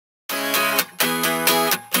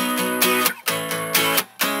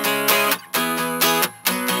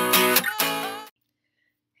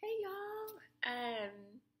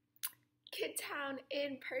Midtown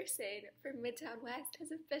in person for Midtown West has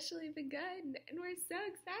officially begun, and we're so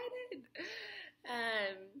excited.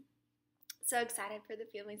 So excited for the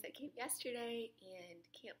families that came yesterday, and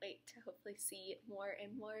can't wait to hopefully see more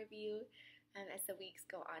and more of you as the weeks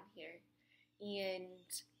go on here. And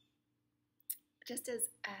just as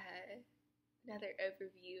another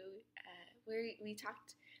overview,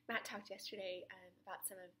 Matt talked yesterday about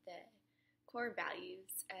some of the core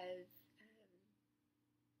values of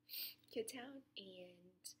Kidtown,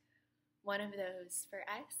 and one of those for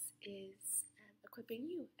us is equipping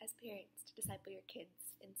you as parents to disciple your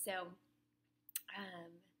kids. And so,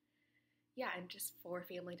 I'm just for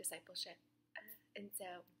family discipleship. And so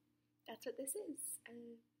that's what this is.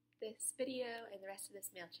 This video and the rest of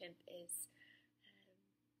this MailChimp is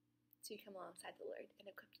to come alongside the Lord and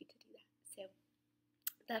equip you to do that. So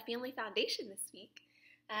the family foundation this week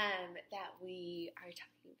that we are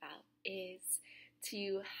talking about is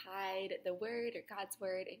to hide the word or God's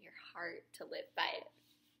word in your heart to live by it.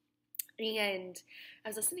 And I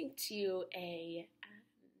was listening to a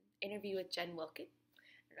interview with Jen Wilkin.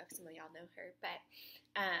 I don't know if some of y'all know her, but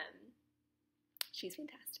she's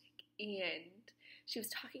fantastic. And she was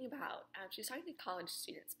talking about, she was talking to college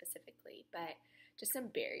students specifically, but just some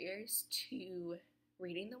barriers to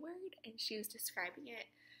reading the word. And she was describing it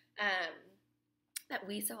that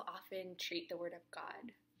we so often treat the word of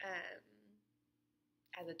God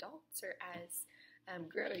as adults or as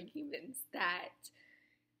growing humans, that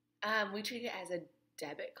we treat it as a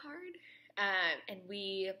debit card, and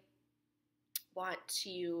we want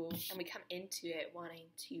to, and we come into it wanting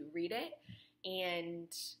to read it and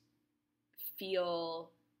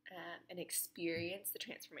feel and experience the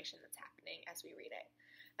transformation that's happening as we read it.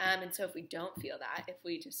 And so if we don't feel that, if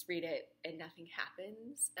we just read it and nothing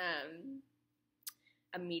happens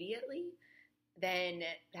immediately, then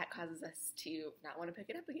that causes us to not want to pick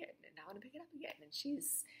it up again and not want to pick it up again. And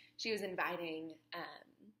she was inviting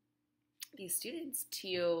these students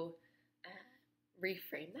to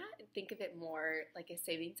reframe that and think of it more like a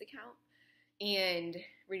savings account. And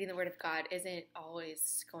reading the Word of God isn't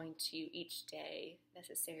always going to each day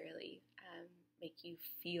necessarily make you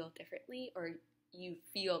feel differently, or you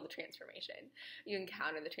feel the transformation. You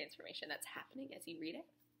encounter the transformation that's happening as you read it.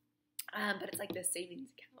 But it's like this savings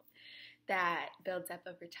account that builds up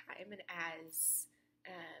over time, and as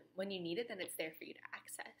when you need it, then it's there for you to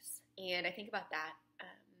access. And I think about that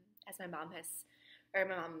as my mom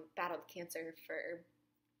battled cancer for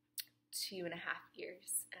 2.5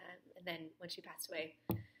 years, and then when she passed away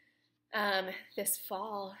this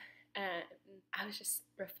fall, I was just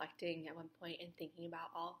reflecting at one point and thinking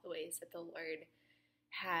about all the ways that the Lord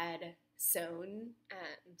had sown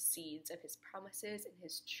seeds of His promises and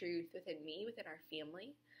His truth within me, within our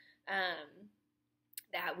family,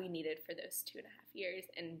 that we needed for those 2.5 years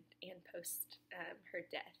and post her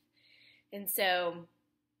death. And so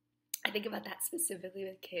I think about that specifically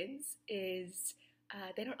with kids, is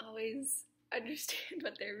they don't always understand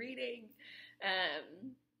what they're reading.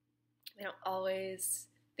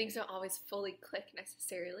 Things don't always fully click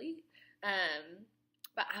necessarily.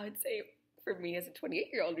 But I would say for me as a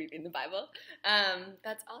 28-year-old reading the Bible,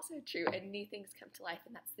 that's also true. And new things come to life,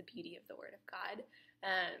 and that's the beauty of the Word of God.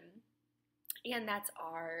 And that's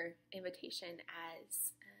our invitation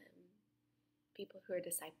as people who are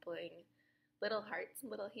discipling little hearts,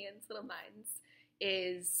 little hands, little minds,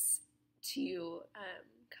 is to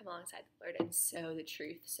come alongside the Lord and sow the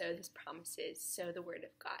truth, sow His promises, sow the Word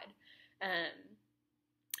of God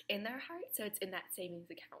in their heart. So it's in that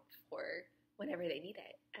savings account for whenever they need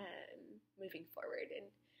it moving forward,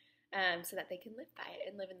 and so that they can live by it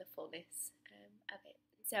and live in the fullness of it.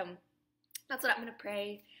 So that's what I'm going to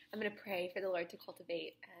pray. I'm going to pray for the Lord to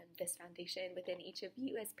cultivate this foundation within each of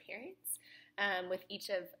you as parents, with each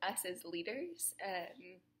of us as leaders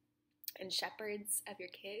and shepherds of your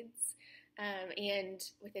kids, and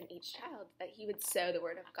within each child, that He would sow the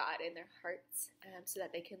Word of God in their hearts so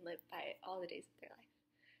that they can live by it all the days of their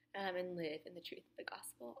life, and live in the truth of the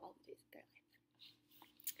gospel all the days of their life.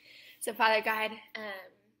 So Father God,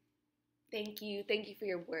 thank you for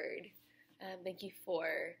your Word. Thank you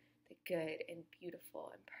for the good and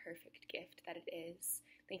beautiful and perfect gift that it is.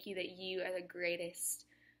 Thank you that you are the greatest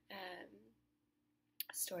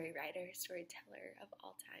story writer, storyteller of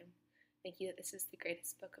all time. Thank you that this is the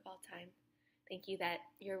greatest book of all time. Thank you that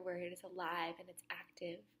your word is alive and it's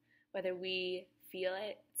active, whether we feel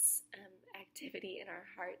its activity in our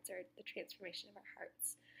hearts or the transformation of our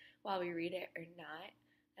hearts while we read it or not.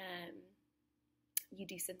 You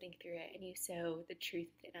do something through it, and you sow the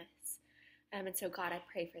truth in us. And so, God, I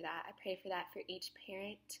pray for that. I pray for that for each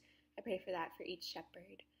parent. I pray for that for each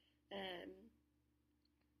shepherd.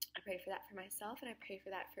 I pray for that for myself, and I pray for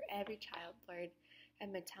that for every child, Lord,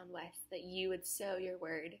 at Midtown West, that you would sow your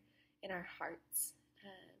word in our hearts,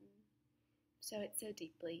 sow it so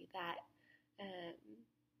deeply that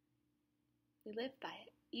we live by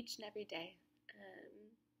it each and every day.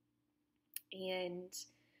 And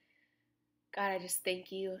God, I just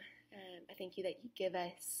thank you. I thank you that you give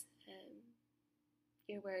us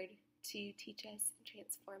your word to teach us and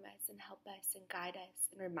transform us and help us and guide us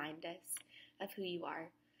and remind us of who you are,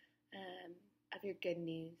 of your good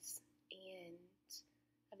news, and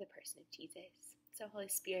of the person of Jesus. So Holy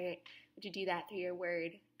Spirit, would you do that through your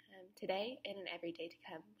word today and in every day to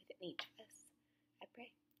come within each of us? I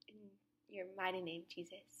pray. In your mighty name,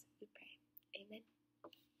 Jesus, we pray. Amen.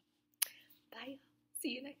 Bye. See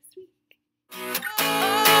you next week.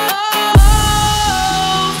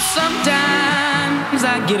 Sometimes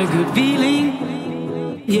I get a good feeling,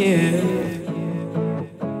 yeah.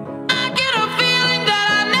 I get a feeling that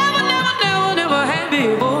I never had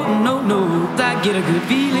before. No, I get a good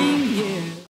feeling.